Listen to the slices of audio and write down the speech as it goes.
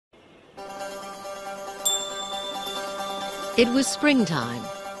It was springtime.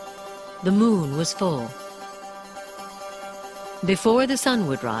 The moon was full. Before the sun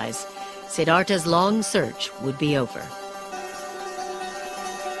would rise, Siddhartha's long search would be over.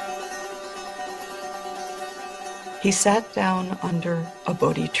 He sat down under a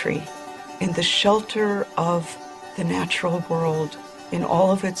Bodhi tree in the shelter of the natural world in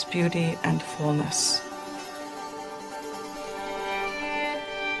all of its beauty and fullness.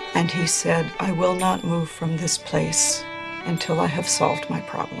 And he said, "I will not move from this place until I have solved my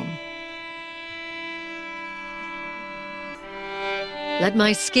problem. Let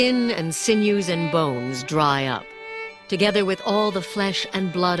my skin and sinews and bones dry up, together with all the flesh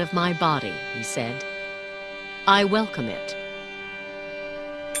and blood of my body," he said. "I welcome it.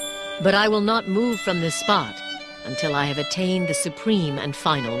 But I will not move from this spot until I have attained the supreme and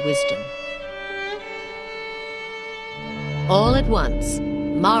final wisdom." All at once,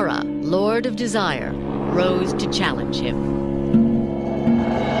 Mara, Lord of Desire, rose to challenge him.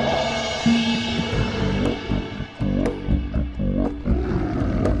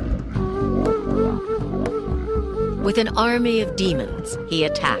 With an army of demons, he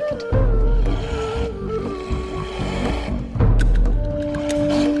attacked.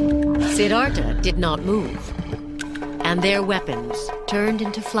 Siddhartha did not move, and their weapons turned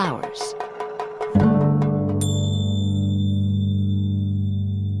into flowers.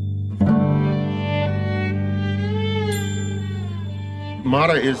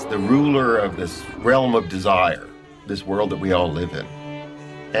 Mara is the ruler of this realm of desire, this world that we all live in.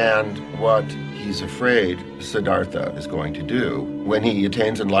 And what he's afraid Siddhartha is going to do when he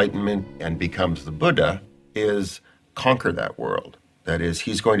attains enlightenment and becomes the Buddha is conquer that world. That is,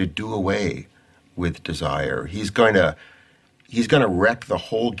 he's going to do away with desire. He's going to wreck the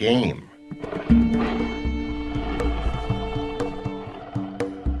whole game.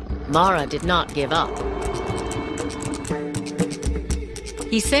 Mara did not give up.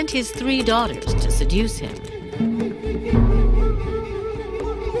 He sent his 3 daughters to seduce him.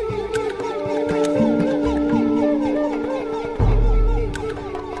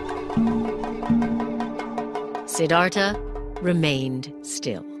 Siddhartha remained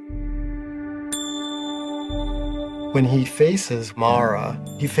still. When he faces Mara,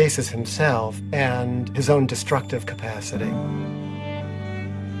 he faces himself and his own destructive capacity.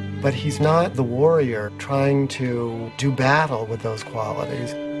 But he's not the warrior trying to do battle with those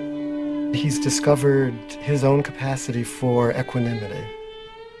qualities. He's discovered his own capacity for equanimity.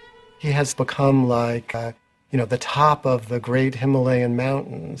 He has become like, the top of the great Himalayan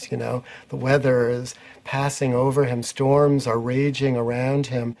mountains, The weather is passing over him, storms are raging around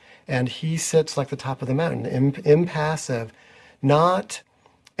him, and he sits like the top of the mountain, impassive, not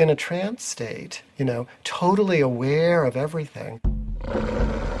in a trance state, totally aware of everything.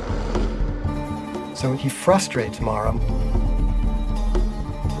 So he frustrates Mara.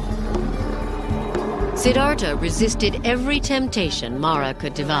 Siddhartha resisted every temptation Mara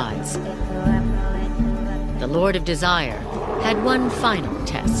could devise. The Lord of Desire had one final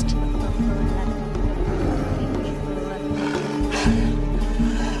test.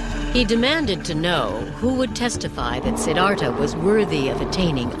 He demanded to know who would testify that Siddhartha was worthy of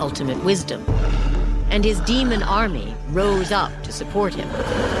attaining ultimate wisdom, and his demon army rose up to support him.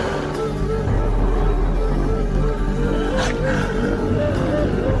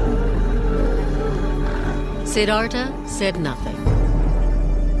 Siddhartha said nothing.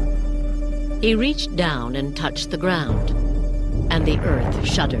 He reached down and touched the ground, and the earth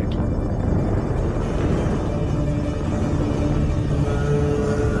shuddered.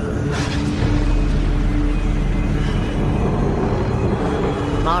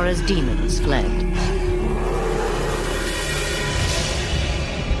 Mara's demons fled.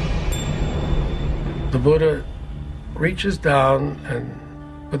 The Buddha reaches down and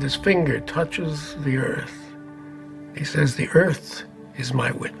with his finger touches the earth. He says, "The earth is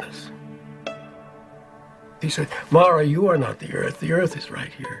my witness." He said, "Mara, you are not the earth. The earth is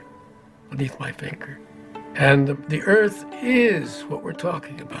right here, beneath my finger. And the earth is what we're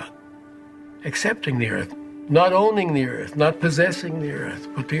talking about. Accepting the earth, not owning the earth, not possessing the earth,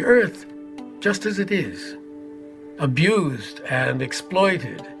 but the earth just as it is, abused and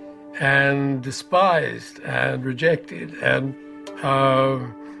exploited and despised and rejected and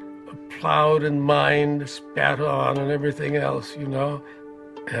plowed and mined, spat on, and everything else,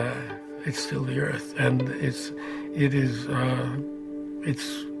 it's still the earth, and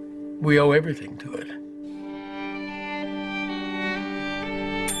we owe everything to it."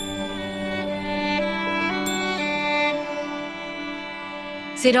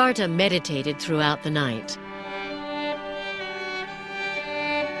 Siddhartha meditated throughout the night.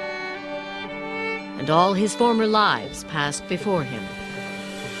 and all his former lives passed before him.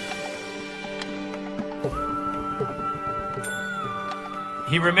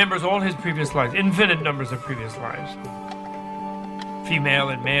 He remembers all his previous lives, infinite numbers of previous lives. Female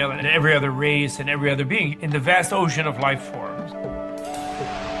and male and every other race and every other being in the vast ocean of life forms.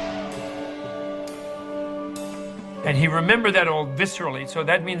 And he remembered that all viscerally, so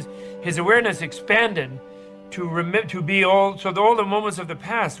that means his awareness expanded to be all, so that all the moments of the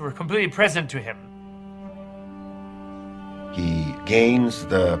past were completely present to him. He gains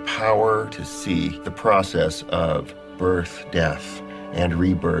the power to see the process of birth, death, and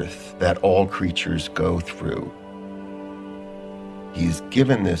rebirth that all creatures go through. He's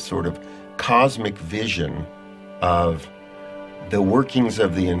given this sort of cosmic vision of the workings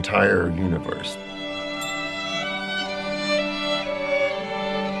of the entire universe.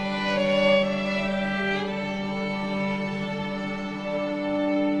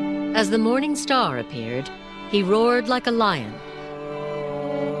 As the morning star appeared, he roared like a lion.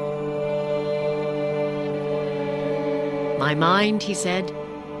 My mind, he said,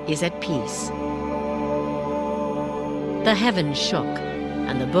 is at peace. The heavens shook,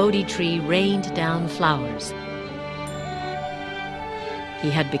 and the Bodhi tree rained down flowers. He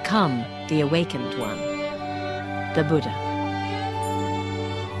had become the awakened one, the Buddha.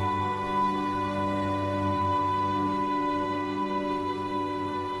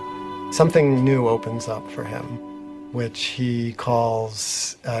 Something new opens up for him, which he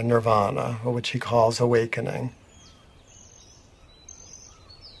calls nirvana, or which he calls awakening.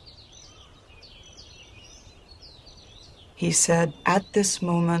 He said, "At this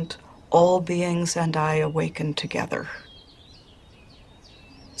moment, all beings and I awaken together."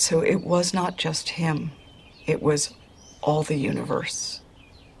 So it was not just him, it was all the universe.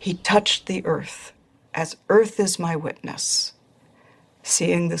 He touched the earth, as earth is my witness.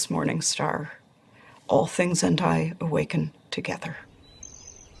 Seeing this morning star, all things and I awaken together.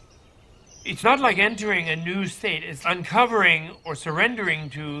 It's not like entering a new state, it's uncovering or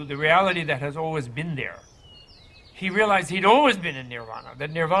surrendering to the reality that has always been there. He realized he'd always been in nirvana,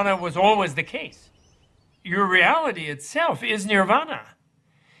 that nirvana was always the case. Your reality itself is nirvana.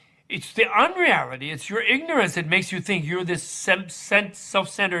 It's the unreality, it's your ignorance that makes you think you're this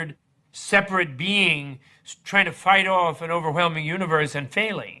self-centered, separate being trying to fight off an overwhelming universe and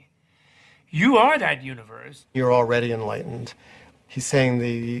failing. You are that universe. You're already enlightened. He's saying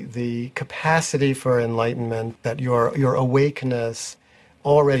the capacity for enlightenment, that your awakeness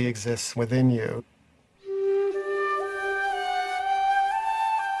already exists within you.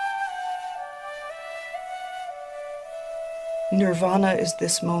 Nirvana is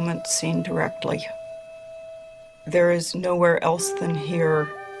this moment seen directly. There is nowhere else than here.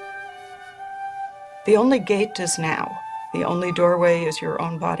 The only gate is now. The only doorway is your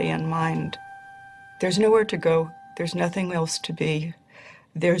own body and mind. There's nowhere to go. There's nothing else to be.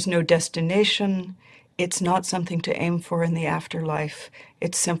 There's no destination. It's not something to aim for in the afterlife.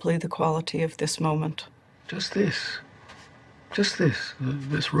 It's simply the quality of this moment. Just this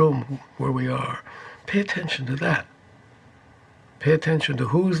room where we are. Pay attention to that. Pay attention to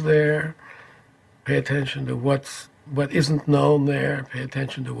who's there. Pay attention to what isn't known there. Pay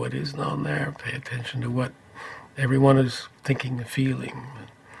attention to what is known there. Pay attention to what everyone is thinking and feeling,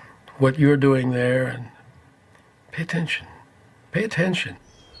 what you're doing there, and pay attention. Pay attention.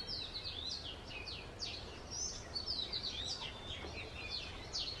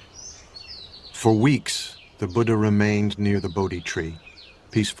 For weeks, the Buddha remained near the Bodhi tree,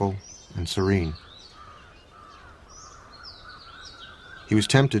 peaceful and serene. He was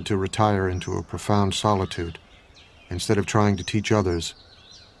tempted to retire into a profound solitude, instead of trying to teach others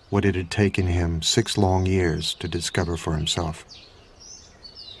what it had taken him 6 long years to discover for himself.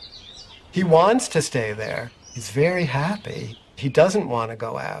 He wants to stay there. He's very happy. He doesn't want to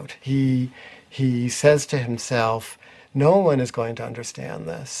go out. He says to himself, no one is going to understand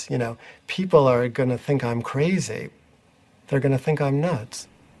this. You know, people are going to think I'm crazy. They're going to think I'm nuts.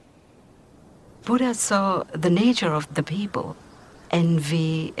 Buddha saw the nature of the people.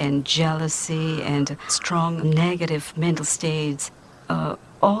 Envy and jealousy and strong negative mental states.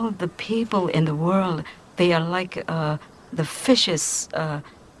 All the people in the world, they are like the fishes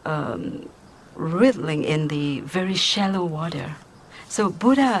wriggling in the very shallow water. So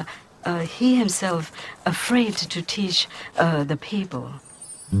Buddha, he himself, afraid to teach the people.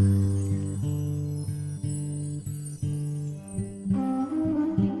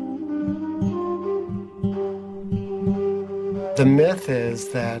 The myth is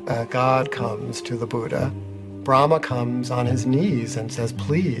that a god comes to the Buddha. Brahma comes on his knees and says,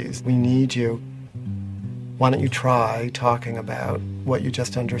 please, we need you. Why don't you try talking about what you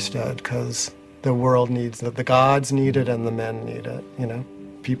just understood? Because The world needs it, the gods need it, and the men need it,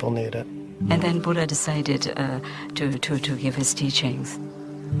 people need it. And then Buddha decided to give his teachings.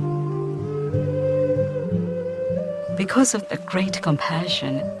 Because of a great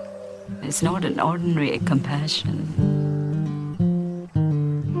compassion, it's not an ordinary compassion.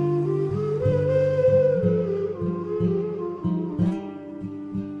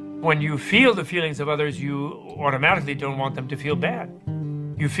 When you feel the feelings of others, you automatically don't want them to feel bad.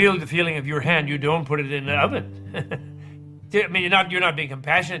 You feel the feeling of your hand, you don't put it in the oven. I mean, you're not being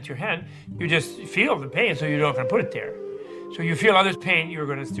compassionate to your hand, you just feel the pain, so you're not going to put it there. So you feel others' pain, you're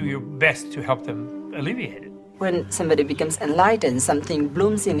going to do your best to help them alleviate it. When somebody becomes enlightened, something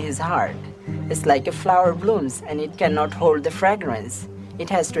blooms in his heart. It's like a flower blooms, and it cannot hold the fragrance. It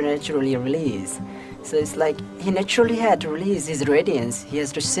has to naturally release. So it's like he naturally had to release his radiance. He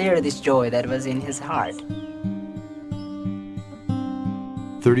has to share this joy that was in his heart.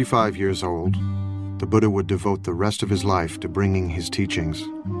 35 years old, the Buddha would devote the rest of his life to bringing his teachings,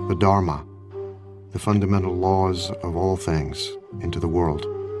 the Dharma, the fundamental laws of all things, into the world.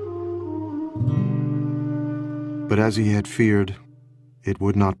 But as he had feared, it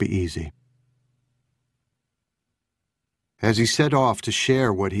would not be easy. As he set off to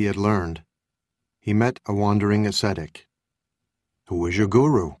share what he had learned, he met a wandering ascetic. "Who was your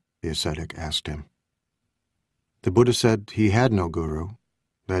guru?" the ascetic asked him. The Buddha said he had no guru,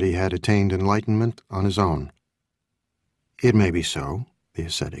 that he had attained enlightenment on his own. "It may be so," the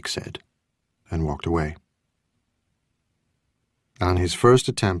ascetic said, and walked away. On his first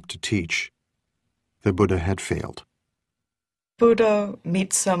attempt to teach, the Buddha had failed. Buddha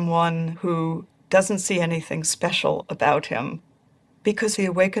meets someone who doesn't see anything special about him. Because the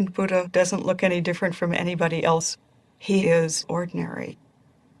awakened Buddha doesn't look any different from anybody else. He is ordinary.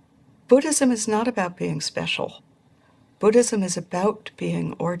 Buddhism is not about being special. Buddhism is about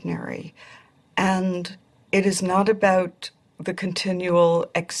being ordinary. And it is not about the continual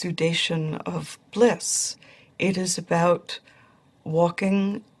exudation of bliss. It is about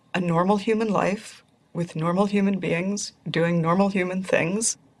walking a normal human life with normal human beings, doing normal human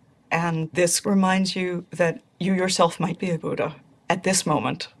things. And this reminds you that you yourself might be a Buddha. At this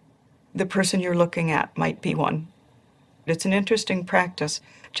moment, the person you're looking at might be one. It's an interesting practice.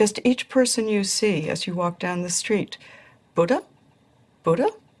 Just each person you see as you walk down the street, Buddha, Buddha,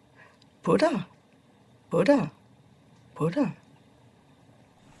 Buddha, Buddha, Buddha.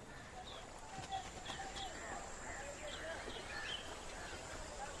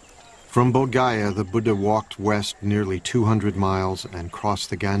 From Bodh Gaya, the Buddha walked west nearly 200 miles and crossed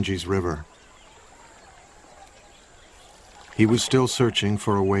the Ganges River. He was still searching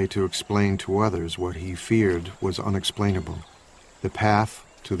for a way to explain to others what he feared was unexplainable, the path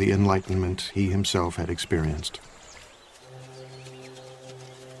to the enlightenment he himself had experienced.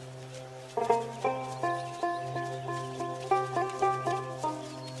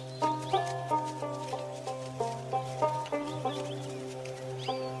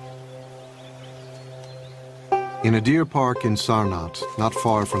 In a deer park in Sarnath, not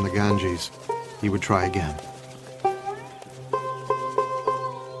far from the Ganges, he would try again.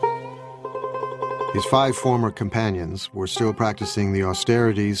 His 5 former companions were still practicing the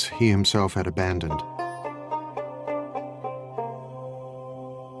austerities he himself had abandoned.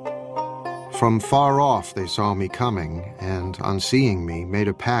 From far off they saw me coming, and on seeing me made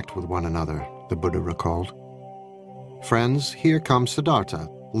a pact with one another, the Buddha recalled. "Friends, here comes Siddhartha,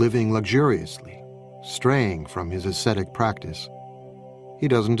 living luxuriously, straying from his ascetic practice. He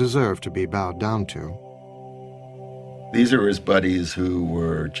doesn't deserve to be bowed down to." These are his buddies who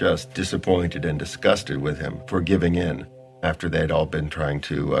were just disappointed and disgusted with him for giving in after they'd all been trying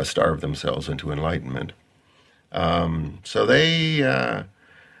to starve themselves into enlightenment. So they're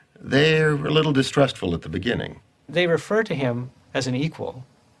a little distrustful at the beginning. They refer to him as an equal,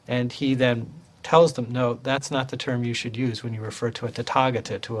 and he then tells them, no, that's not the term you should use when you refer to a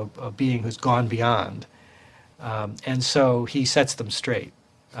Tathagata, to a being who's gone beyond. And so he sets them straight.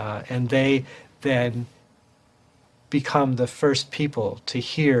 And they then become the first people to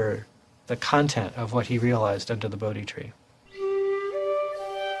hear the content of what he realized under the Bodhi tree.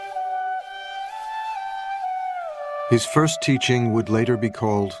 His first teaching would later be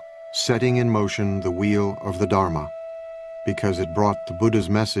called Setting in Motion the Wheel of the Dharma, because it brought the Buddha's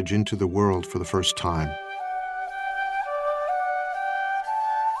message into the world for the first time.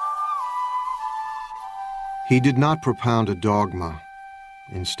 He did not propound a dogma.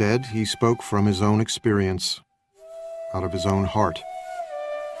 Instead, he spoke from his own experience, out of his own heart.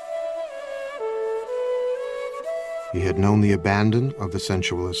 He had known the abandon of the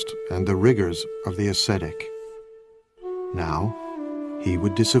sensualist and the rigors of the ascetic. Now, he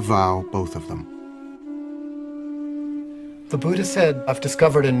would disavow both of them. The Buddha said, I've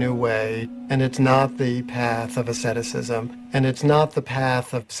discovered a new way, and it's not the path of asceticism, and it's not the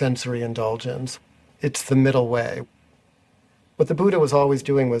path of sensory indulgence. It's the middle way. What the Buddha was always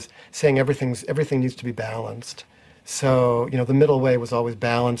doing was saying everything needs to be balanced. So, the middle way was always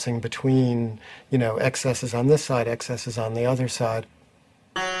balancing between, excesses on this side, excesses on the other side.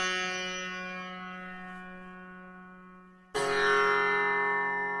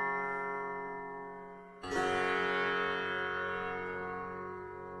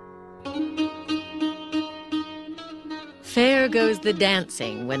 Fair goes the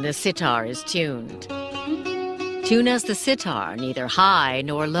dancing when the sitar is tuned. Tune us the sitar, neither high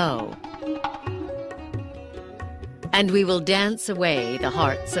nor low, and we will dance away the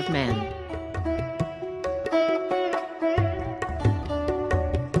hearts of men.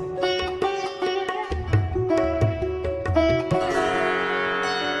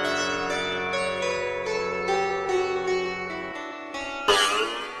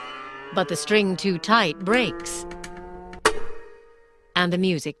 But the string too tight breaks, and the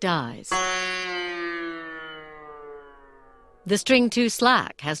music dies. The string too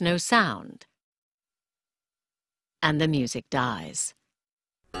slack has no sound, and the music dies.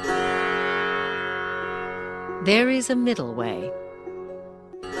 There is a middle way.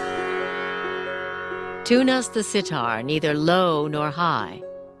 Tune us the sitar, neither low nor high,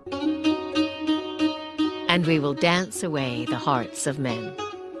 and we will dance away the hearts of men.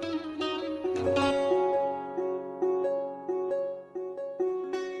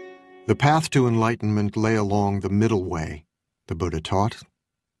 The path to enlightenment lay along the middle way, the Buddha taught,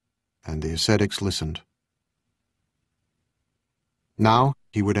 and the ascetics listened. Now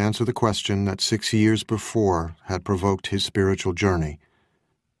he would answer the question that 6 years before had provoked his spiritual journey,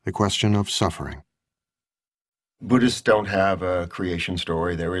 the question of suffering. Buddhists don't have a creation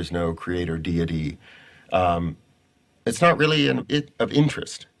story. There is no creator deity. It's not really of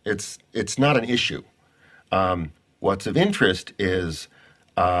interest. It's not an issue. What's of interest is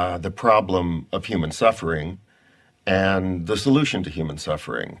the problem of human suffering and the solution to human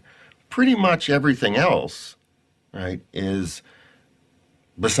suffering. Pretty much everything else, right, is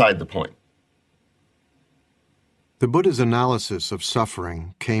beside the point. The Buddha's analysis of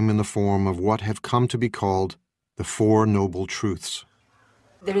suffering came in the form of what have come to be called the Four Noble Truths.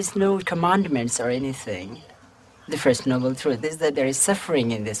 There is no commandments or anything. The first noble truth is that there is suffering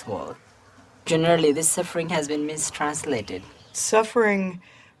in this world. Generally, this suffering has been mistranslated. Suffering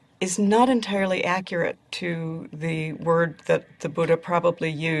is not entirely accurate to the word that the Buddha probably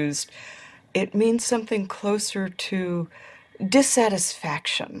used. It means something closer to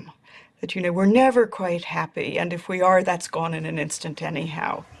dissatisfaction, that, we're never quite happy, and if we are, that's gone in an instant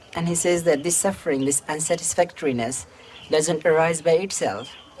anyhow. And he says that this suffering, this unsatisfactoriness, doesn't arise by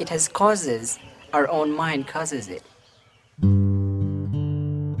itself. It has causes. Our own mind causes it.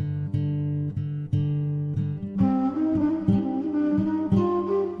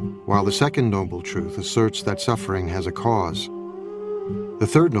 While the second noble truth asserts that suffering has a cause, the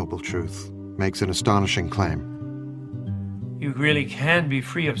third noble truth makes an astonishing claim. You really can be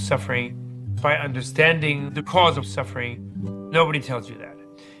free of suffering by understanding the cause of suffering. Nobody tells you that.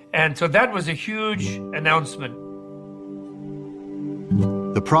 And so that was a huge announcement.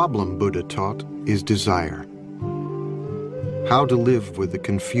 The problem, Buddha taught, is desire. How to live with the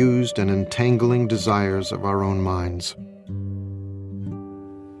confused and entangling desires of our own minds.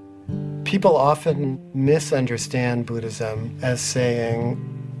 People often misunderstand Buddhism as saying,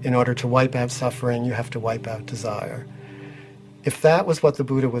 in order to wipe out suffering, you have to wipe out desire. If that was what the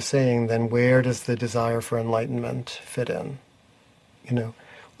Buddha was saying, then where does the desire for enlightenment fit in?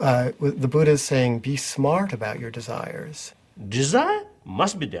 The Buddha is saying, be smart about your desires. Desire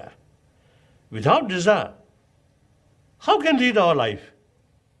must be there. Without desire, how can lead our life?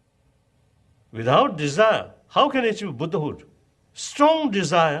 Without desire, how can achieve Buddhahood? Strong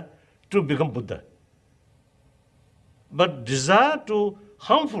desire to become Buddha. But desire to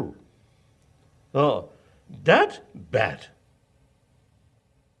harmful, that bad.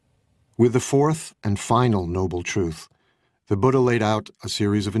 With the fourth and final noble truth, the Buddha laid out a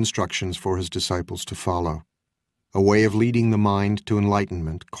series of instructions for his disciples to follow, a way of leading the mind to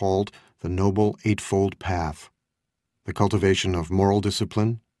enlightenment called the Noble Eightfold Path, the cultivation of moral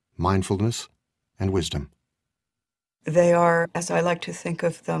discipline, mindfulness, and wisdom. They are, as I like to think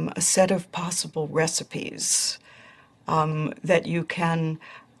of them, a set of possible recipes that you can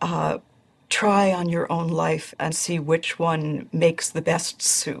try on your own life and see which one makes the best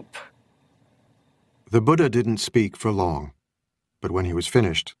soup. The Buddha didn't speak for long, but when he was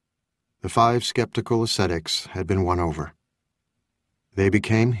finished, the 5 skeptical ascetics had been won over. They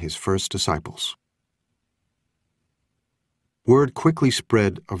became his first disciples. Word quickly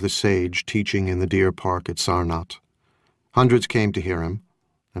spread of the sage teaching in the deer park at Sarnath. Hundreds came to hear him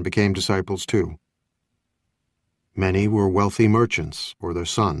and became disciples too. Many were wealthy merchants or their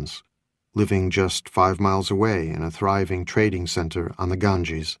sons, living just 5 miles away in a thriving trading center on the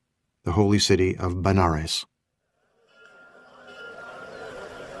Ganges, the holy city of Benares.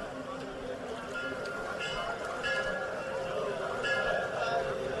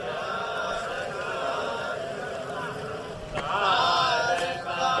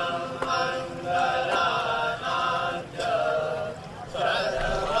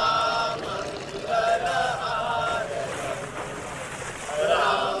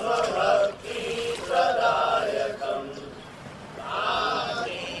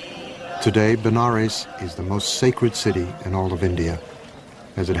 Today, Benares is the most sacred city in all of India,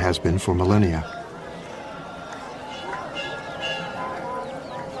 as it has been for millennia.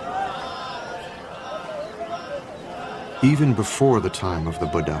 Even before the time of the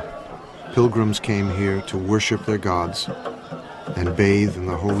Buddha, pilgrims came here to worship their gods and bathe in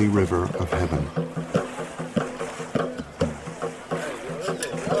the holy river of heaven.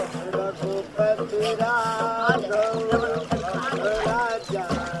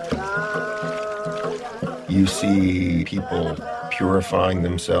 You see people purifying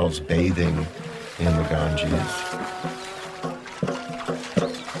themselves, bathing in the Ganges.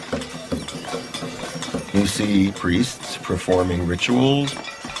 You see priests performing rituals.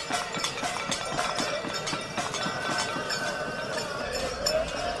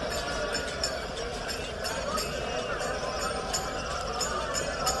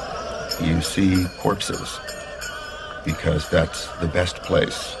 You see corpses, because that's the best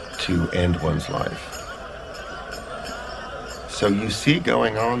place to end one's life. So you see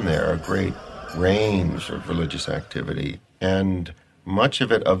going on there a great range of religious activity, and much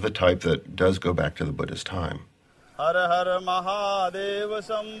of it of the type that does go back to the Buddha's time.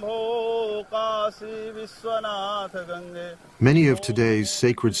 Many of today's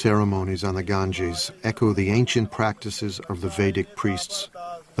sacred ceremonies on the Ganges echo the ancient practices of the Vedic priests,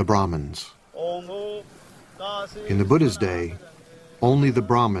 the Brahmins. In the Buddha's day, only the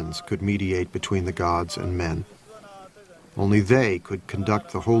Brahmins could mediate between the gods and men. Only they could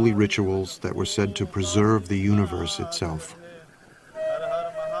conduct the holy rituals that were said to preserve the universe itself.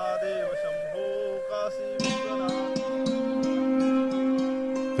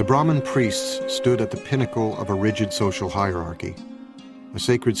 The Brahmin priests stood at the pinnacle of a rigid social hierarchy, a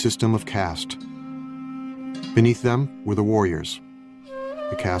sacred system of caste. Beneath them were the warriors,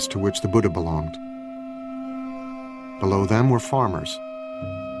 the caste to which the Buddha belonged. Below them were farmers.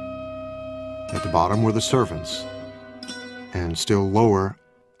 At the bottom were the servants, and still lower,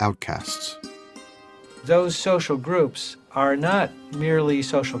 outcasts. Those social groups are not merely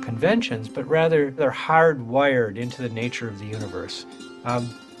social conventions, but rather they're hardwired into the nature of the universe.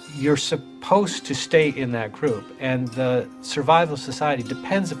 You're supposed to stay in that group, and the survival of society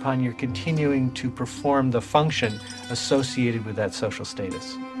depends upon your continuing to perform the function associated with that social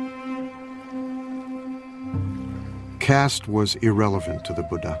status. Caste was irrelevant to the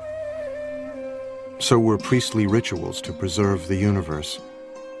Buddha. So were priestly rituals to preserve the universe.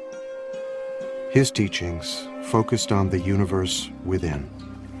 His teachings focused on the universe within.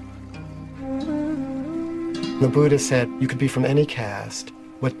 The Buddha said you could be from any caste.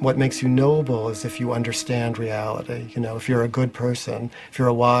 What makes you noble is if you understand reality. You know, if you're a good person, if you're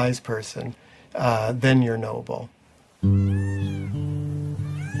a wise person, then you're noble.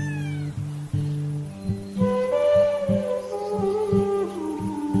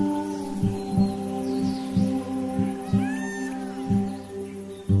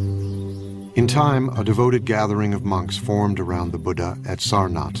 In time, a devoted gathering of monks formed around the Buddha at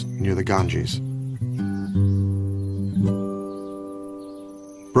Sarnath, near the Ganges.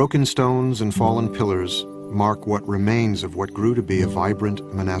 Broken stones and fallen pillars mark what remains of what grew to be a vibrant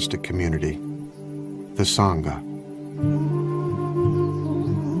monastic community, the Sangha.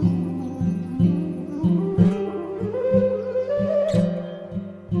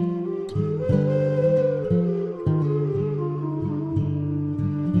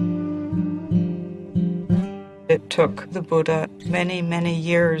 It took the Buddha many, many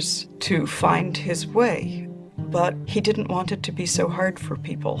years to find his way, but he didn't want it to be so hard for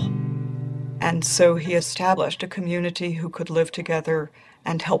people. And so he established a community who could live together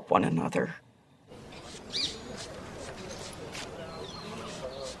and help one another.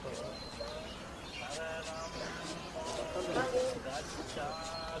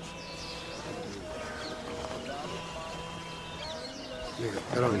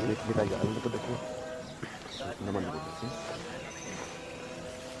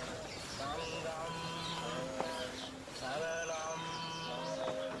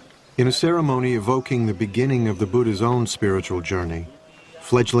 In a ceremony evoking the beginning of the Buddha's own spiritual journey,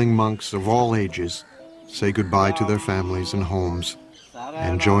 fledgling monks of all ages say goodbye to their families and homes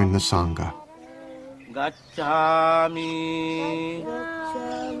and join the Sangha. Gacchami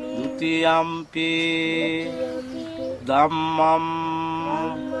Dutiyampi Dhammam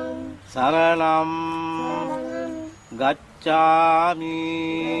Saranam Gacchami.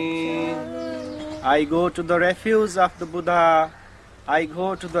 I go to the refuge of the Buddha, I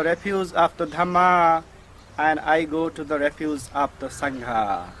go to the refuge of the Dhamma, and I go to the refuge of the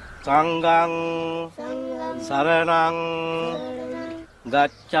Sangha. Sanghang Saranang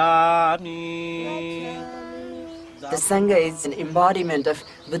Gacchami. The Sangha is an embodiment of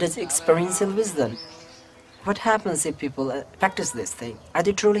Buddha's experiential wisdom. What happens if people practice this thing? Are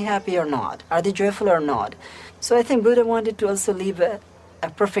they truly happy or not? Are they joyful or not? So I think Buddha wanted to also leave a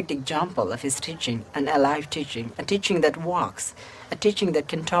perfect example of his teaching, an alive teaching, a teaching that walks, a teaching that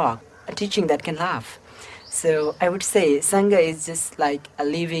can talk, a teaching that can laugh. So I would say Sangha is just like a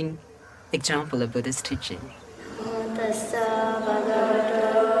living example of Buddha's teaching.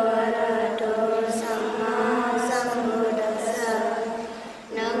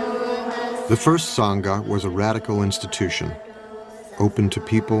 The first Sangha was a radical institution, open to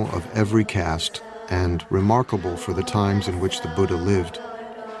people of every caste and remarkable for the times in which the Buddha lived,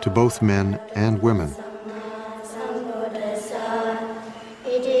 to both men and women.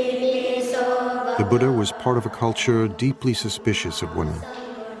 The Buddha was part of a culture deeply suspicious of women.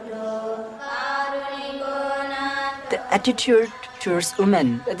 The attitude towards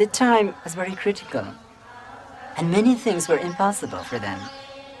women at the time was very critical, and many things were impossible for them.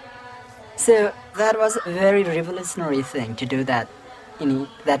 So that was a very revolutionary thing to do that in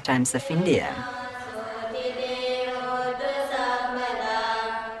that times of India.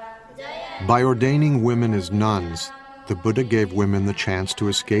 By ordaining women as nuns, the Buddha gave women the chance to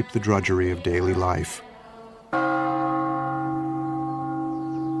escape the drudgery of daily life.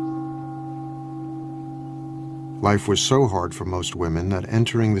 Life was so hard for most women that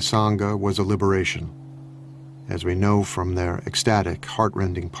entering the Sangha was a liberation, as we know from their ecstatic,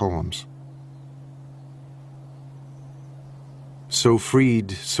 heart-rending poems. So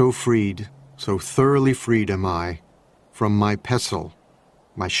freed, so thoroughly freed am I from my pestle,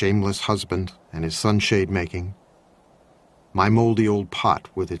 my shameless husband and his sunshade making, my moldy old pot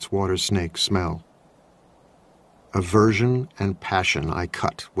with its water snake smell. Aversion and passion I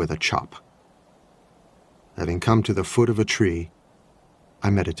cut with a chop. Having come to the foot of a tree, I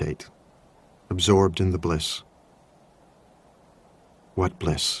meditate, absorbed in the bliss. What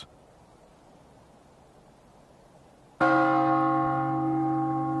bliss!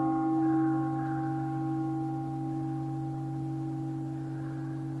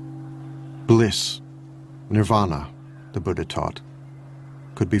 Bliss, nirvana, the Buddha taught,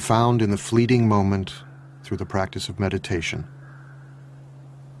 could be found in the fleeting moment through the practice of meditation.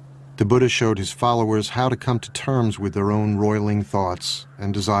 The Buddha showed his followers how to come to terms with their own roiling thoughts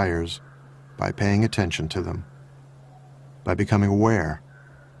and desires by paying attention to them, by becoming aware,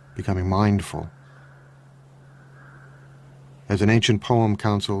 becoming mindful. As an ancient poem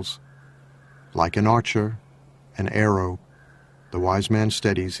counsels, like an archer, an arrow, the wise man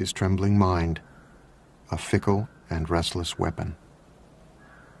steadies his trembling mind, a fickle and restless weapon.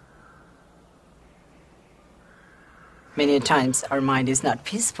 Many times our mind is not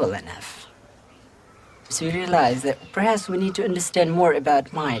peaceful enough. So we realize that perhaps we need to understand more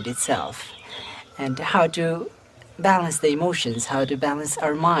about mind itself and how to balance the emotions, how to balance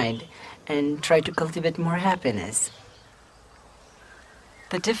our mind and try to cultivate more happiness.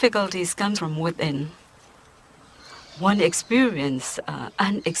 The difficulties come from within. One experiences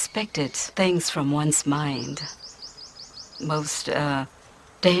unexpected things from one's mind. Most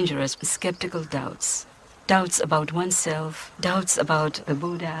dangerous skeptical doubts. Doubts about oneself, doubts about the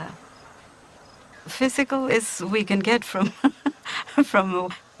Buddha. Physical is we can get from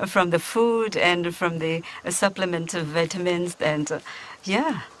from the food and from the supplement of vitamins and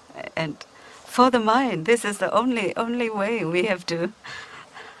and for the mind this is the only way we have to.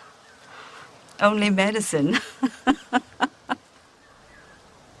 Only medicine.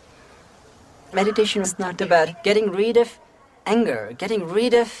 Meditation is not about getting rid of anger, getting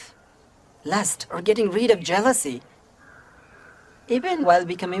rid of lust, or getting rid of jealousy. Even while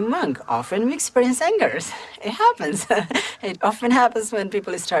becoming monk, often we experience angers. It happens. It often happens when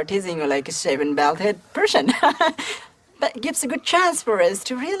people start teasing you like a shaven, bald-headed person. But it gives a good chance for us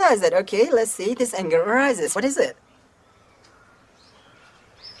to realize that, okay, let's see, this anger arises. What is it?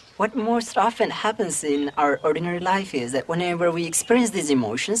 What most often happens in our ordinary life is that whenever we experience these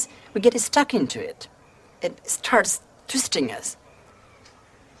emotions, we get stuck into it. It starts twisting us.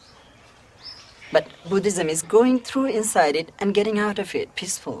 But Buddhism is going through inside it and getting out of it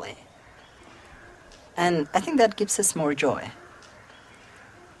peacefully. And I think that gives us more joy.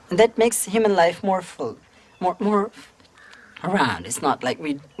 And that makes human life more full, more around. It's not like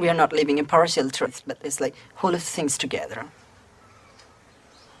we are not living in partial truth, but it's like whole of things together.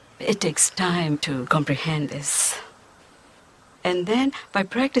 It takes time to comprehend this. And then, by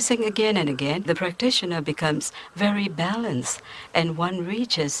practicing again and again, the practitioner becomes very balanced, and one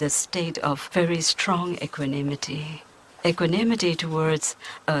reaches a state of very strong equanimity. Equanimity towards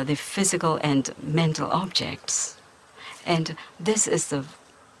the physical and mental objects. And this is the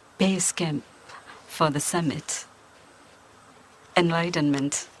base camp for the summit.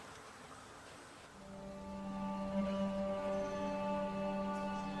 Enlightenment.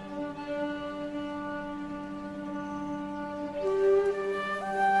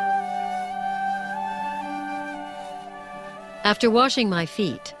 After washing my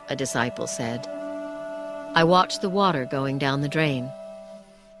feet, a disciple said, I watched the water going down the drain.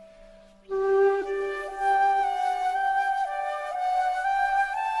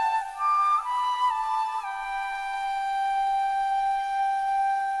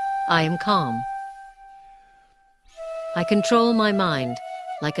 I am calm. I control my mind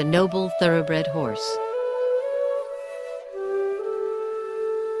like a noble thoroughbred horse.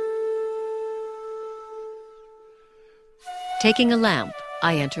 Taking a lamp,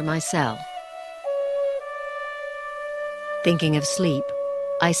 I enter my cell. Thinking of sleep,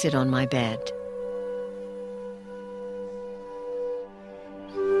 I sit on my bed.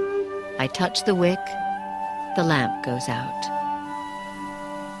 I touch the wick, the lamp goes out.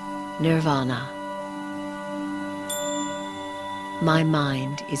 Nirvana. My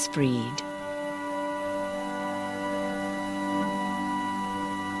mind is freed.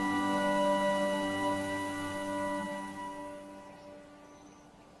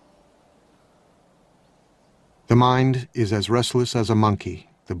 The mind is as restless as a monkey,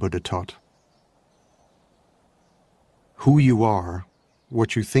 the Buddha taught. Who you are,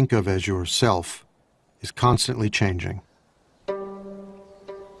 what you think of as your self, is constantly changing.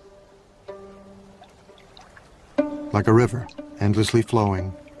 Like a river, endlessly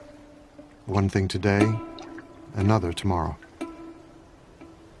flowing, one thing today, another tomorrow.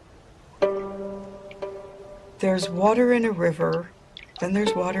 There's water in a river, then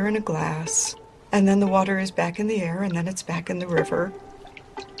there's water in a glass, and then the water is back in the air, and then it's back in the river.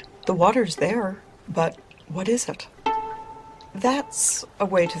 The water's there, but what is it? That's a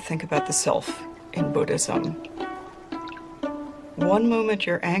way to think about the self in Buddhism. One moment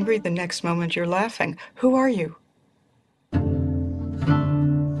you're angry, the next moment you're laughing. Who are you?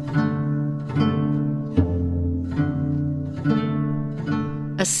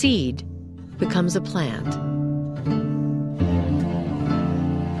 A seed becomes a plant.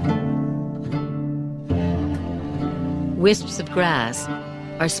 Wisps of grass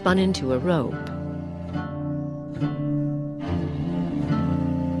are spun into a rope.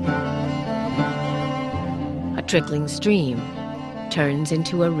 A trickling stream turns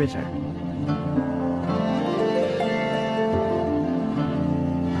into a river.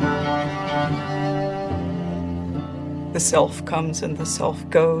 The self comes and the self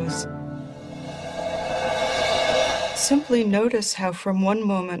goes. Simply notice how from one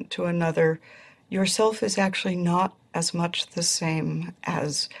moment to another, yourself is actually not as much the same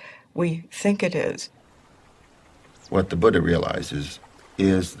as we think it is. What the Buddha realizes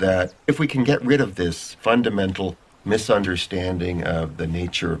is that if we can get rid of this fundamental misunderstanding of the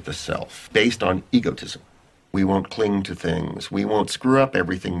nature of the self based on egotism, we won't cling to things, we won't screw up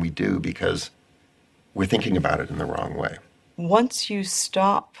everything we do because we're thinking about it in the wrong way. Once you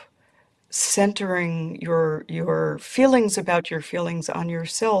stop centering your feelings about your feelings on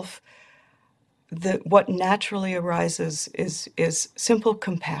yourself, what naturally arises is simple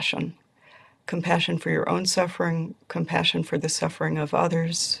compassion. Compassion for your own suffering, compassion for the suffering of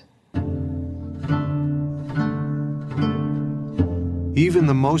others. Even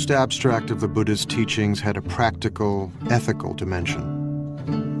the most abstract of the Buddha's teachings had a practical, ethical dimension.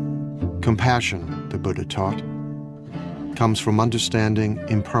 Compassion, the Buddha taught, comes from understanding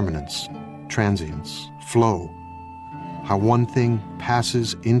impermanence, transience, flow, how one thing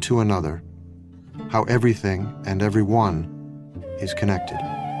passes into another, how everything and everyone is connected.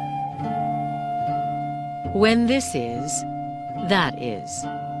 When this is, that is.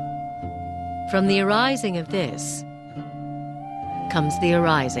 From the arising of this comes the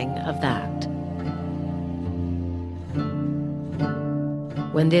arising of that.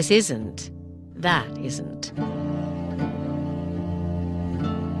 When this isn't, that isn't.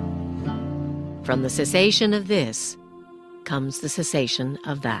 From the cessation of this comes the cessation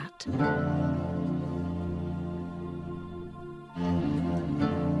of that.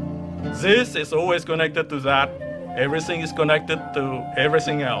 This is always connected to that. Everything is connected to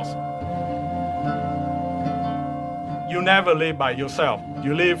everything else. You never live by yourself.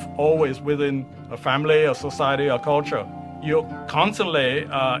 You live always within a family, a society, a culture. You constantly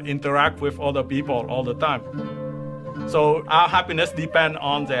interact with other people all the time. So our happiness depends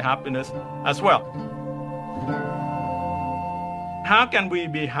on their happiness as well. How can we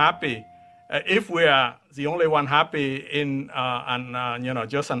be happy if we are the only one happy in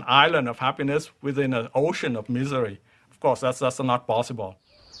just an island of happiness within an ocean of misery? Of course, that's not possible.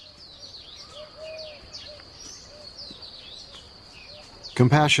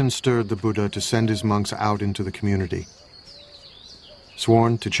 Compassion stirred the Buddha to send his monks out into the community.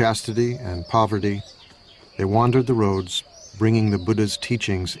 Sworn to chastity and poverty, they wandered the roads, bringing the Buddha's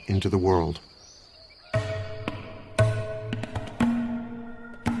teachings into the world.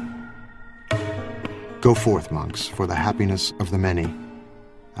 Go forth, monks, for the happiness of the many,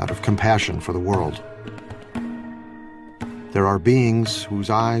 out of compassion for the world. There are beings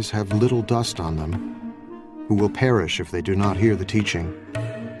whose eyes have little dust on them, who will perish if they do not hear the teaching.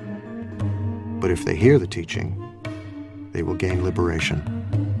 But if they hear the teaching, they will gain liberation.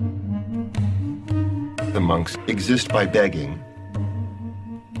 The monks exist by begging.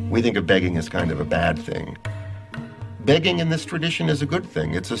 We think of begging as kind of a bad thing. Begging in this tradition is a good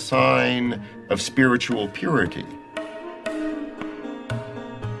thing. It's a sign of spiritual purity.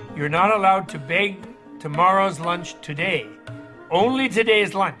 You're not allowed to beg tomorrow's lunch today. Only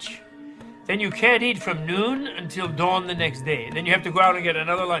today's lunch. Then you can't eat from noon until dawn the next day. Then you have to go out and get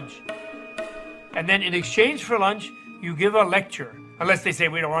another lunch. And then in exchange for lunch, you give a lecture. Unless they say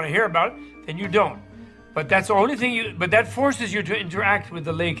we don't want to hear about it, then you don't. But that's the only thing but that forces you to interact with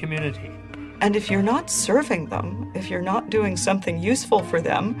the lay community. And if you're not serving them, if you're not doing something useful for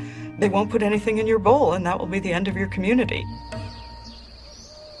them, they won't put anything in your bowl, and that will be the end of your community.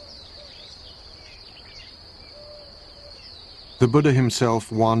 The Buddha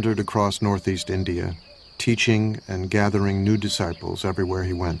himself wandered across northeast India, teaching and gathering new disciples everywhere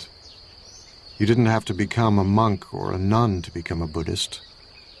he went. You didn't have to become a monk or a nun to become a Buddhist.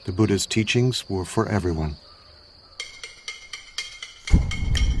 The Buddha's teachings were for everyone.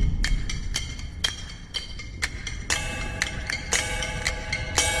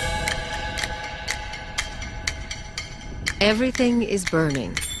 Everything is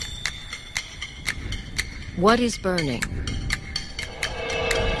burning. What is burning?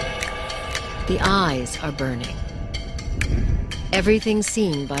 The eyes are burning. Everything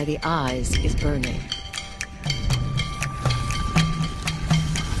seen by the eyes is burning.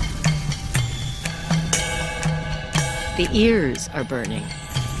 The ears are burning.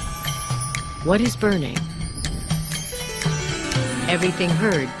 What is burning? Everything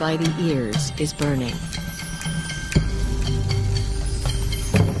heard by the ears is burning.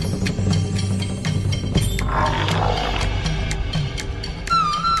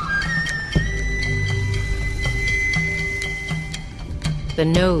 The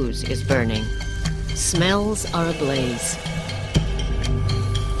nose is burning. Smells are ablaze.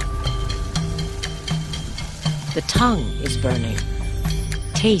 The tongue is burning.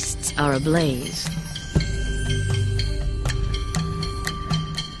 Tastes are ablaze.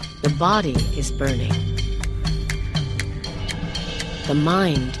 The body is burning. The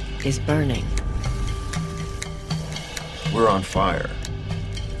mind is burning. We're on fire.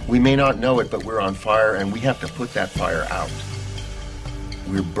 We may not know it, but we're on fire, and we have to put that fire out.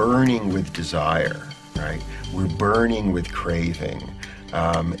 We're burning with desire, right? We're burning with craving.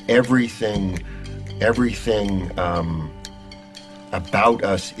 Everything about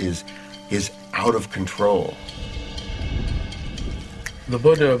us is out of control. The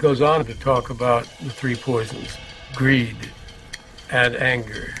Buddha goes on to talk about the three poisons: greed and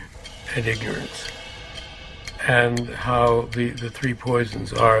anger and ignorance, and how the three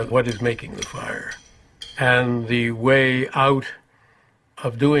poisons are what is making the fire. And the way out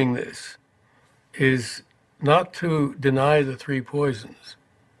of doing this is not to deny the three poisons,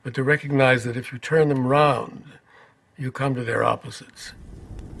 but to recognize that if you turn them round, you come to their opposites.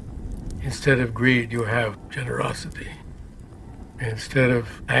 Instead of greed, you have generosity. Instead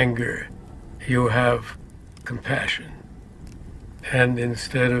of anger, you have compassion. And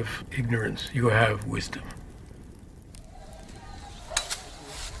instead of ignorance, you have wisdom.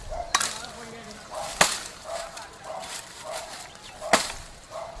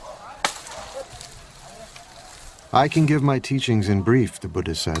 I can give my teachings in brief, the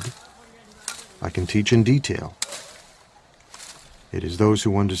Buddha said. I can teach in detail. It is those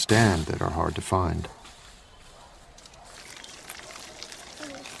who understand that are hard to find.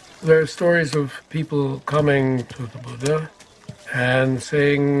 There are stories of people coming to the Buddha and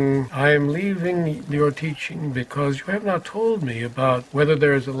saying, I am leaving your teaching because you have not told me about whether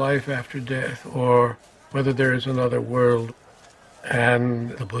there is a life after death or whether there is another world.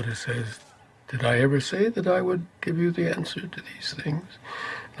 And the Buddha says, did I ever say that I would give you the answer to these things?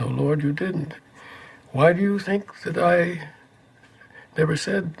 No, Lord, you didn't. Why do you think that I never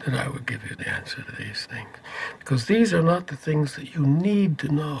said that I would give you the answer to these things? Because these are not the things that you need to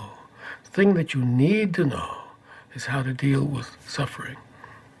know. The thing that you need to know is how to deal with suffering.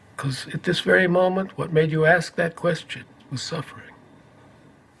 Because at this very moment, what made you ask that question was suffering.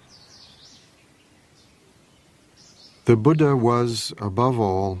 The Buddha was, above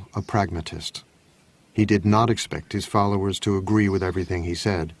all, a pragmatist. He did not expect his followers to agree with everything he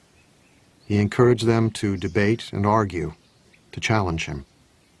said. He encouraged them to debate and argue, to challenge him.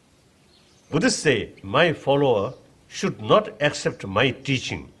 Buddhists say, my follower should not accept my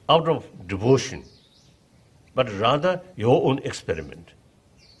teaching out of devotion, but rather your own experiment.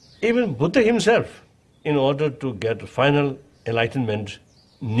 Even Buddha himself, in order to get final enlightenment,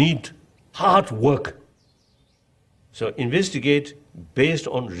 need hard work. So investigate based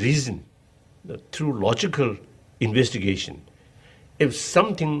on reason, through logical investigation. If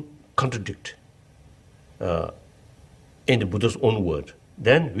something contradicts in the Buddha's own word,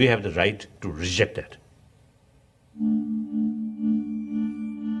 then we have the right to reject that.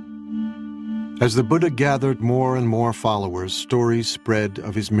 As the Buddha gathered more and more followers, stories spread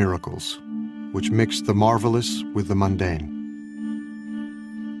of his miracles, which mixed the marvelous with the mundane.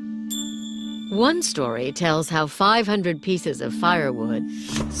 One story tells how 500 pieces of firewood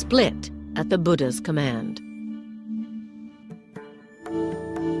split at the Buddha's command.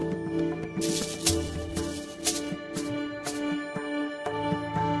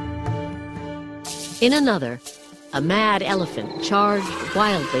 In another, a mad elephant charged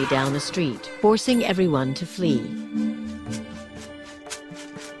wildly down a street, forcing everyone to flee.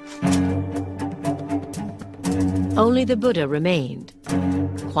 Only the Buddha remained,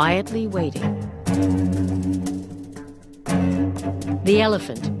 quietly waiting. The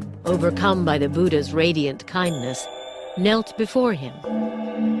elephant, overcome by the Buddha's radiant kindness, knelt before him,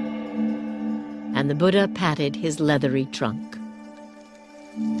 and the Buddha patted his leathery trunk.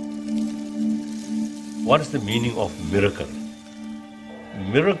 What is the meaning of miracle?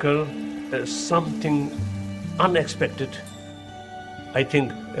 Miracle is something unexpected. I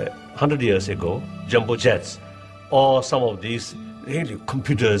think 100 years ago, jumbo jets or some of these really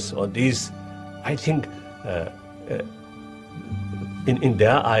computers or these, I think in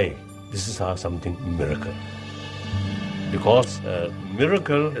their eye, this is something miracle. Because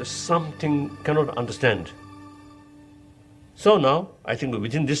miracle is something cannot understand. So now, I think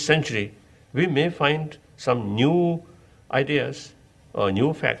within this century, we may find some new ideas or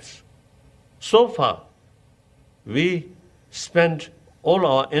new facts. So far, we spend all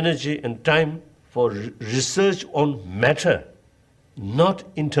our energy and time for research on matter, not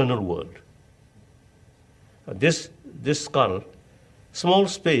internal world. This skull, small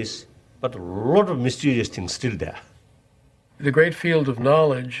space, but a lot of mysterious things still there. The great field of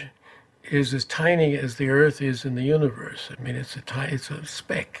knowledge is as tiny as the Earth is in the universe. I mean, it's a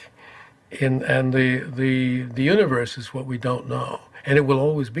speck. And the universe is what we don't know, and it will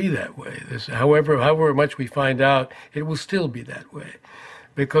always be that way. However much we find out, it will still be that way,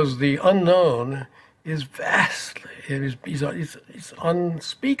 because the unknown is vastly, it's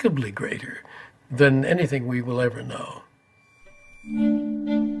unspeakably greater than anything we will ever know.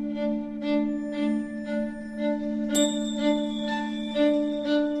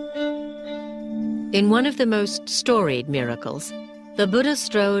 In one of the most storied miracles, the Buddha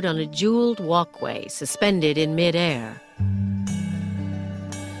strode on a jeweled walkway suspended in mid-air,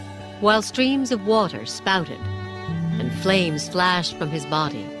 while streams of water spouted and flames flashed from his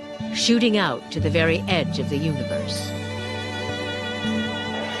body, shooting out to the very edge of the universe.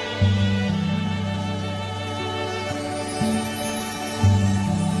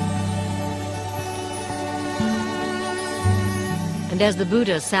 And as the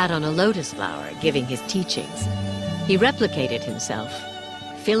Buddha sat on a lotus flower giving his teachings, he replicated himself,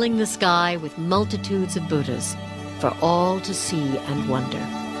 filling the sky with multitudes of Buddhas for all to see and wonder.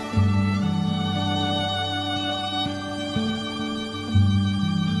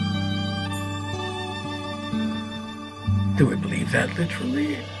 Do we believe that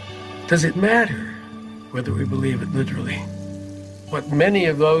literally? Does it matter whether we believe it literally? What many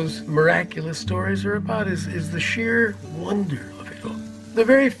of those miraculous stories are about is the sheer wonder of it all. The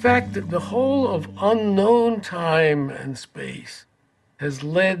very fact that the whole of unknown time and space has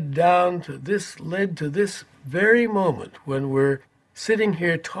led to this very moment when we're sitting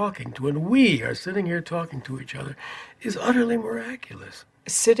here talking to, and we are sitting here talking to each other, is utterly miraculous.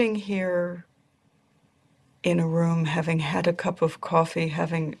 Sitting here in a room, having had a cup of coffee,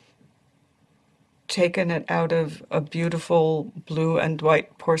 having taken it out of a beautiful blue and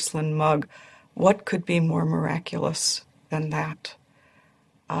white porcelain mug, what could be more miraculous than that?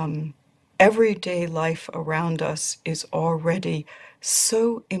 Everyday life around us is already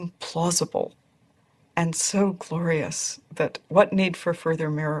so implausible and so glorious that what need for further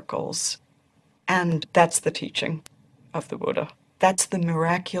miracles? And that's the teaching of the Buddha. That's the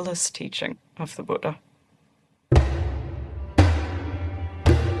miraculous teaching of the Buddha.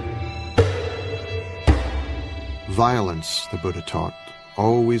 Violence, the Buddha taught,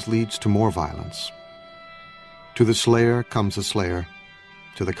 always leads to more violence. To the slayer comes a slayer.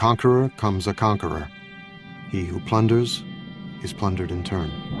 To the conqueror comes a conqueror. He who plunders is plundered in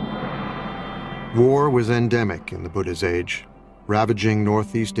turn. War was endemic in the Buddha's age, ravaging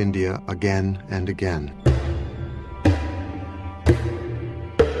northeast India again and again.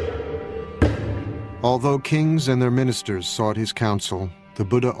 Although kings and their ministers sought his counsel, the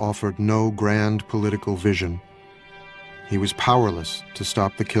Buddha offered no grand political vision. He was powerless to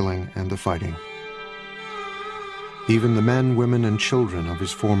stop the killing and the fighting. Even the men, women, and children of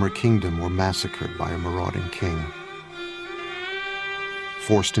his former kingdom were massacred by a marauding king,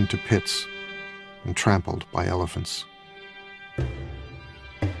 forced into pits and trampled by elephants.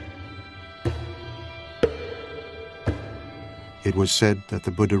 It was said that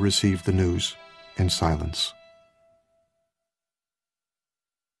the Buddha received the news in silence.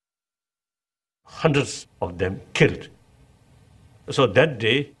 Hundreds of them killed. So that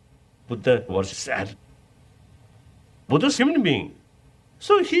day, Buddha was sad. Buddha's a human being.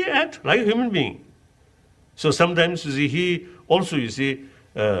 So he acted like a human being. So sometimes, you see, he also, you see,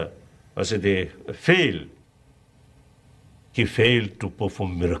 they fail. He failed to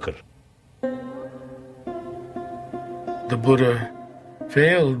perform miracle. The Buddha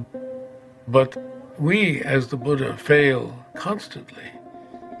failed, but we, as the Buddha, fail constantly.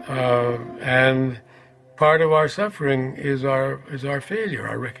 And part of our suffering is our failure,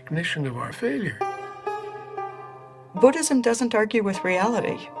 our recognition of our failure. Buddhism doesn't argue with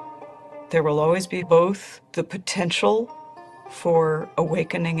reality. There will always be both the potential for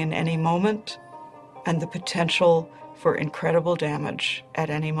awakening in any moment and the potential for incredible damage at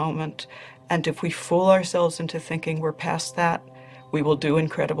any moment. And if we fool ourselves into thinking we're past that, we will do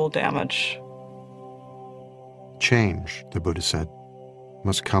incredible damage. Change, the Buddha said,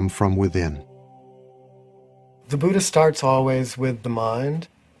 must come from within. The Buddha starts always with the mind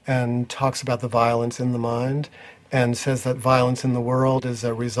and talks about the violence in the mind and says that violence in the world is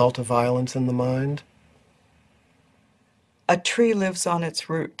a result of violence in the mind. A tree lives on its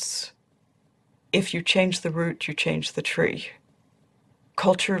roots. If you change the root, you change the tree.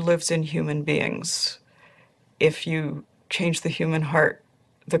 Culture lives in human beings. If you change the human heart,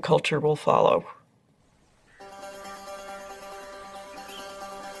 the culture will follow.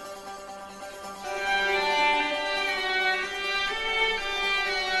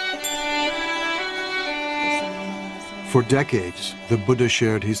 For decades, the Buddha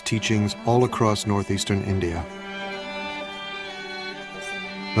shared his teachings all across northeastern India.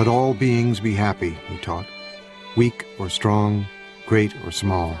 Let all beings be happy, he taught, weak or strong, great or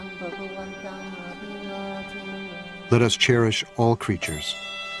small. Let us cherish all creatures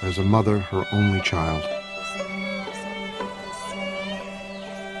as a mother her only child.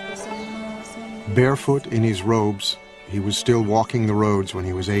 Barefoot in his robes, he was still walking the roads when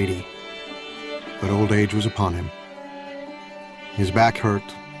he was 80, but old age was upon him. His back hurt,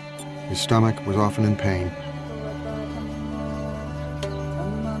 his stomach was often in pain.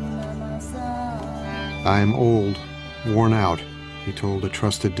 I am old, worn out, he told a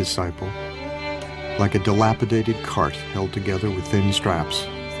trusted disciple, like a dilapidated cart held together with thin straps.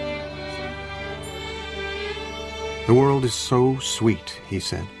 The world is so sweet, he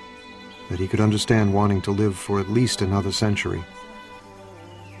said, that he could understand wanting to live for at least another century.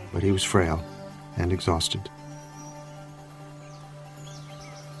 But he was frail and exhausted.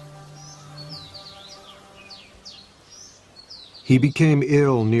 He became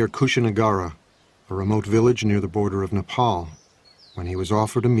ill near Kushinagara, a remote village near the border of Nepal, when he was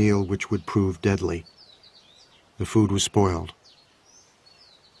offered a meal which would prove deadly. The food was spoiled.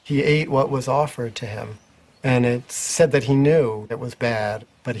 He ate what was offered to him, and it's said that he knew it was bad,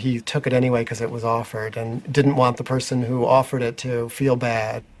 but he took it anyway because it was offered and didn't want the person who offered it to feel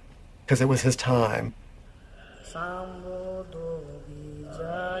bad because it was his time.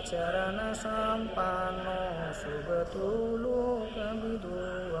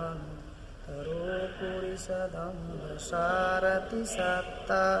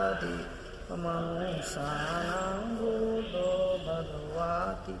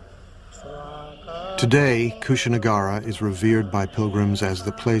 Today, Kushinagara is revered by pilgrims as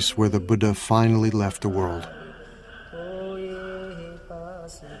the place where the Buddha finally left the world.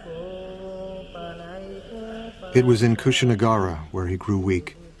 It was in Kushinagara where he grew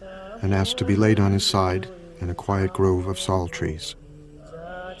weak and asked to be laid on his side in a quiet grove of sal trees.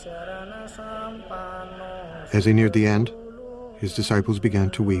 As he neared the end, his disciples began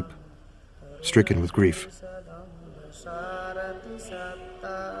to weep, stricken with grief.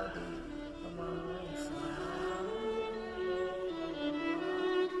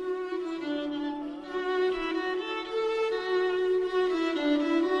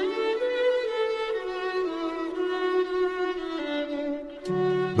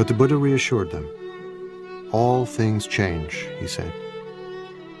 But the Buddha reassured them. All things change, he said.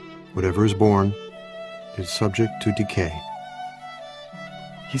 Whatever is born is subject to decay.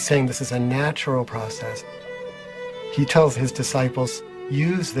 He's saying this is a natural process. He tells his disciples,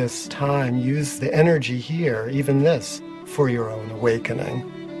 use this time, use the energy here, even this, for your own awakening.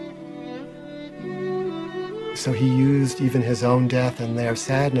 So he used even his own death and their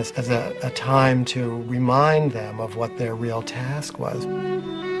sadness as a time to remind them of what their real task was.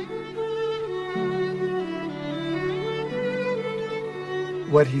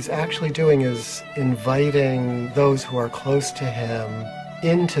 What he's actually doing is inviting those who are close to him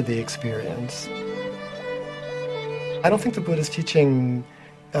into the experience. I don't think the Buddha's teaching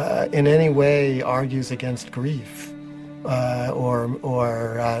in any way argues against grief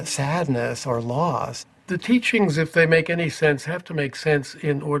or sadness or loss. The teachings, if they make any sense, have to make sense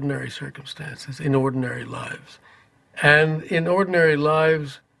in ordinary circumstances, in ordinary lives. And in ordinary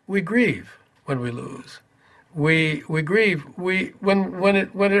lives, we grieve when we lose. We grieve. When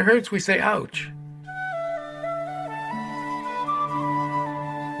it hurts, we say, ouch.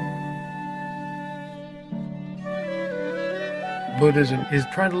 Buddhism is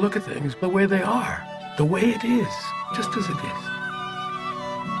trying to look at things the way they are, the way it is, just as it is.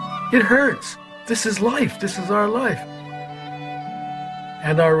 It hurts. This is life. This is our life.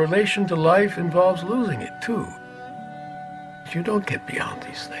 And our relation to life involves losing it, too. You don't get beyond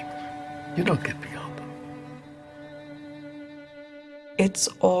these things. You don't get beyond them. It's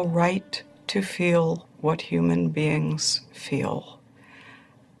all right to feel what human beings feel.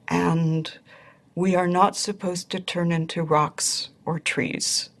 And we are not supposed to turn into rocks or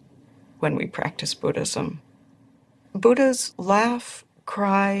trees when we practice Buddhism. Buddhas laugh,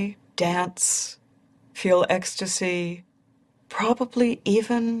 cry, dance, feel ecstasy, probably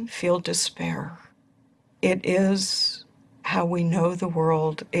even feel despair. It is how we know the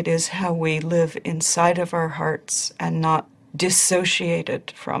world. It is how we live inside of our hearts and not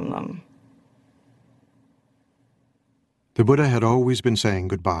dissociated from them. The Buddha had always been saying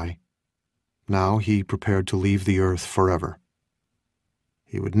goodbye. Now he prepared to leave the earth forever.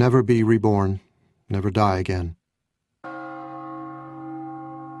 He would never be reborn, never die again.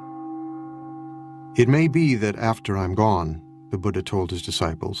 It may be that after I'm gone, the Buddha told his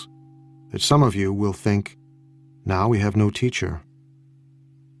disciples, that some of you will think, now we have no teacher.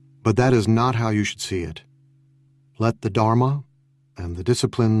 But that is not how you should see it. Let the Dharma and the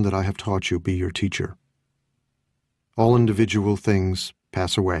discipline that I have taught you be your teacher. All individual things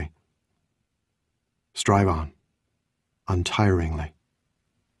pass away. Strive on, untiringly.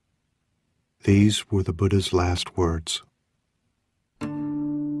 These were the Buddha's last words.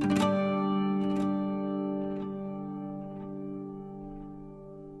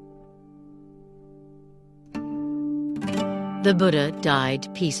 The Buddha died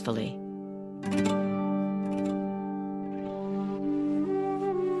peacefully.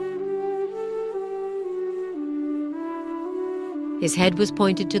 His head was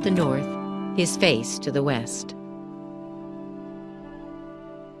pointed to the north, his face to the west.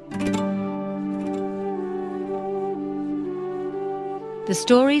 The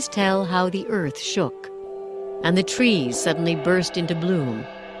stories tell how the earth shook, and the trees suddenly burst into bloom.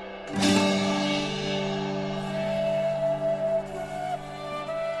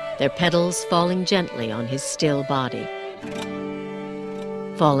 Their petals falling gently on his still body,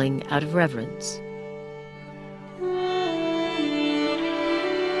 falling out of reverence.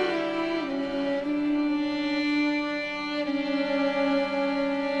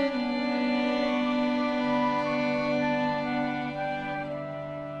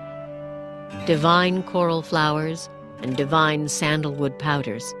 Divine coral flowers and divine sandalwood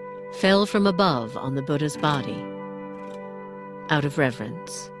powders fell from above on the Buddha's body, out of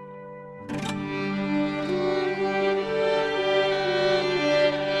reverence.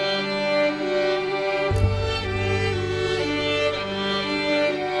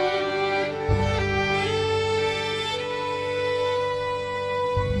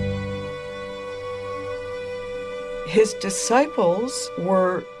 His disciples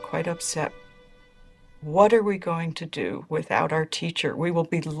were quite upset. What are we going to do without our teacher? We will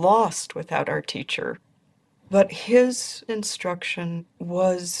be lost without our teacher. But his instruction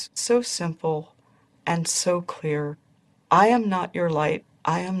was so simple and so clear. I am not your light.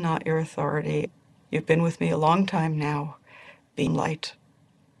 I am not your authority. You've been with me a long time now. Be light.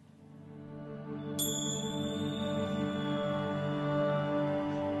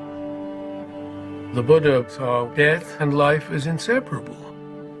 The Buddha saw death and life as inseparable.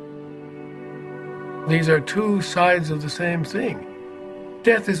 These are two sides of the same thing.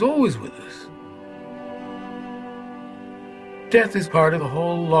 Death is always with us. Death is part of the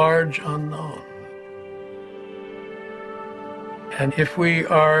whole large unknown. And if we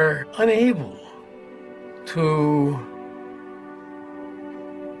are unable to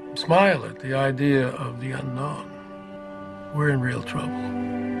smile at the idea of the unknown, we're in real trouble.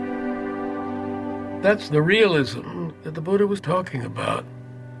 That's the realism that the Buddha was talking about,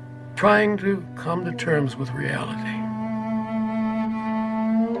 trying to come to terms with reality.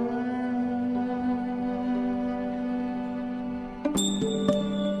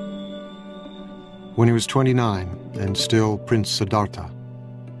 When he was 29 and still Prince Siddhartha,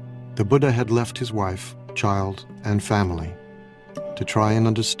 the Buddha had left his wife, child, and family to try and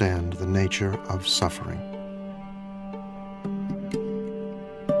understand the nature of suffering.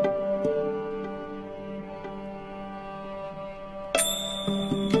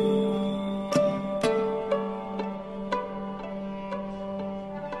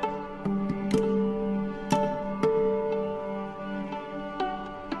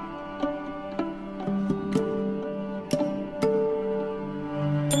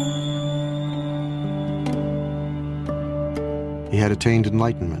 He had attained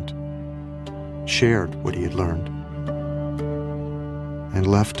enlightenment, shared what he had learned, and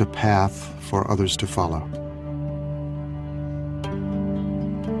left a path for others to follow.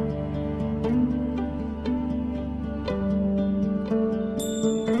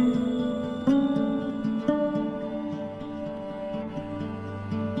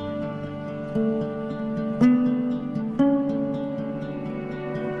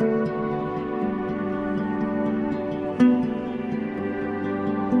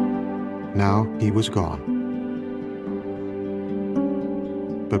 Now he was gone.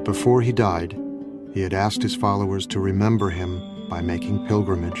 But before he died, he had asked his followers to remember him by making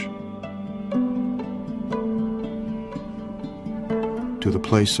pilgrimage to the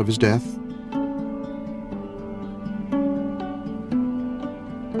place of his death,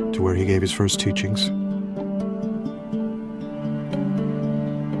 to where he gave his first teachings,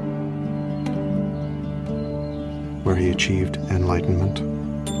 where he achieved enlightenment,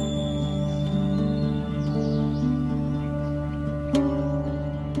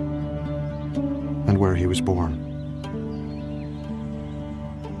 and where he was born.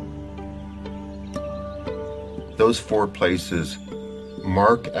 Those four places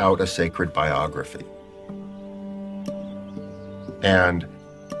mark out a sacred biography. And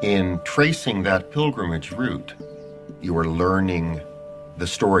in tracing that pilgrimage route, you are learning the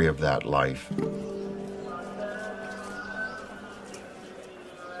story of that life.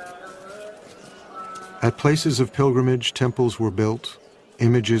 At places of pilgrimage, temples were built,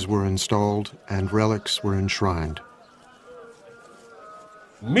 images were installed, and relics were enshrined.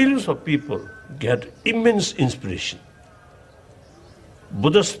 Millions of people get immense inspiration.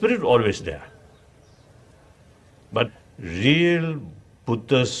 Buddha's spirit always there. But real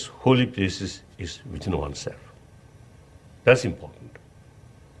Buddha's holy places is within oneself. That's important.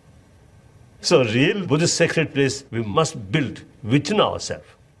 So real Buddhist sacred place we must build within ourselves.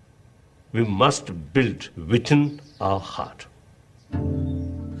 We must build within our heart.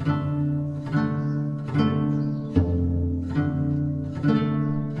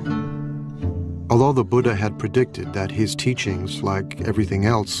 Although the Buddha had predicted that his teachings, like everything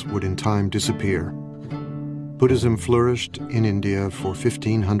else, would in time disappear, Buddhism flourished in India for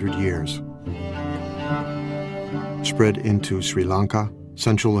 1,500 years. Spread into Sri Lanka,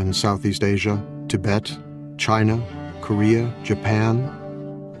 Central and Southeast Asia, Tibet, China, Korea, Japan,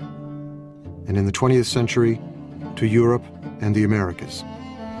 and in the 20th century, to Europe and the Americas,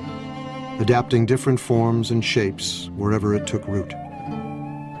 adapting different forms and shapes wherever it took root,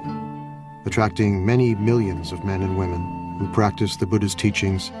 attracting many millions of men and women who practiced the Buddha's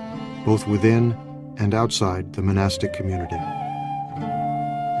teachings both within and outside the monastic community.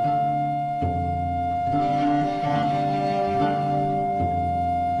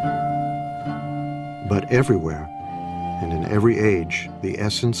 But everywhere, and in every age, the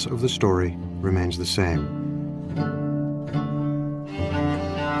essence of the story remains the same.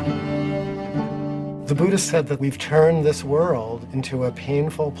 The Buddha said that we've turned this world into a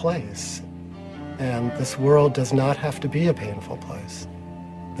painful place, and this world does not have to be a painful place.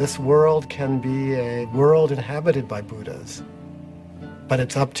 This world can be a world inhabited by Buddhas, but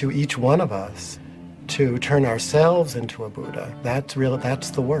it's up to each one of us to turn ourselves into a Buddha. That's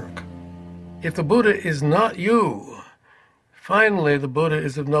the work. If the Buddha is not you, finally the Buddha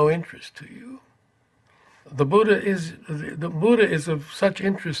is of no interest to you. The Buddha is of such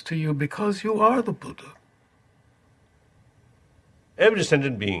interest to you because you are the Buddha. Every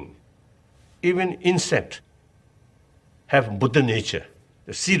sentient being, even insect, have Buddha nature,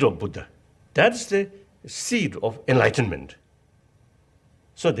 the seed of Buddha. That's the seed of enlightenment.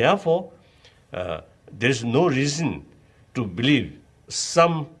 So therefore, there is no reason to believe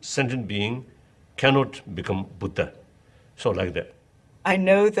some sentient being cannot become Buddha. So like that. I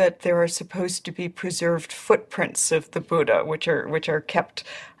know that there are supposed to be preserved footprints of the Buddha, which are kept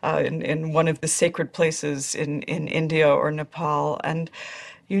in one of the sacred places in India or Nepal. And,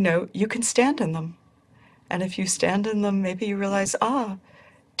 you can stand in them. And if you stand in them, maybe you realize,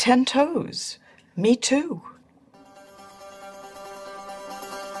 10 toes, me too.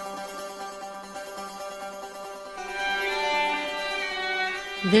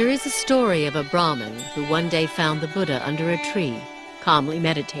 There is a story of a Brahmin who one day found the Buddha under a tree, calmly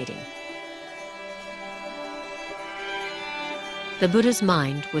meditating. The Buddha's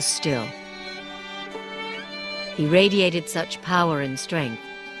mind was still. He radiated such power and strength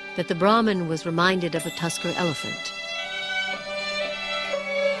that the Brahmin was reminded of a tusker elephant.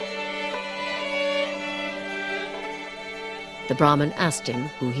 The Brahmin asked him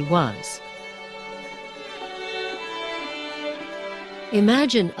who he was.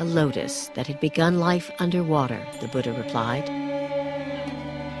 Imagine a lotus that had begun life underwater, the Buddha replied.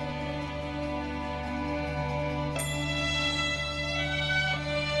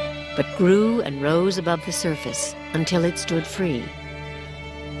 But grew and rose above the surface until it stood free.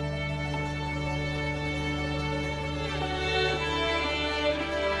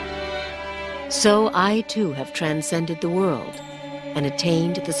 So I too have transcended the world and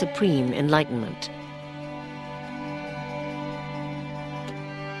attained the supreme enlightenment.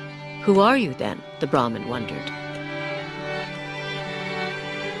 Who are you then? The Brahmin wondered.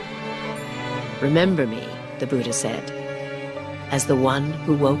 Remember me, the Buddha said, as the one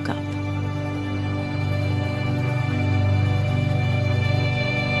who woke up.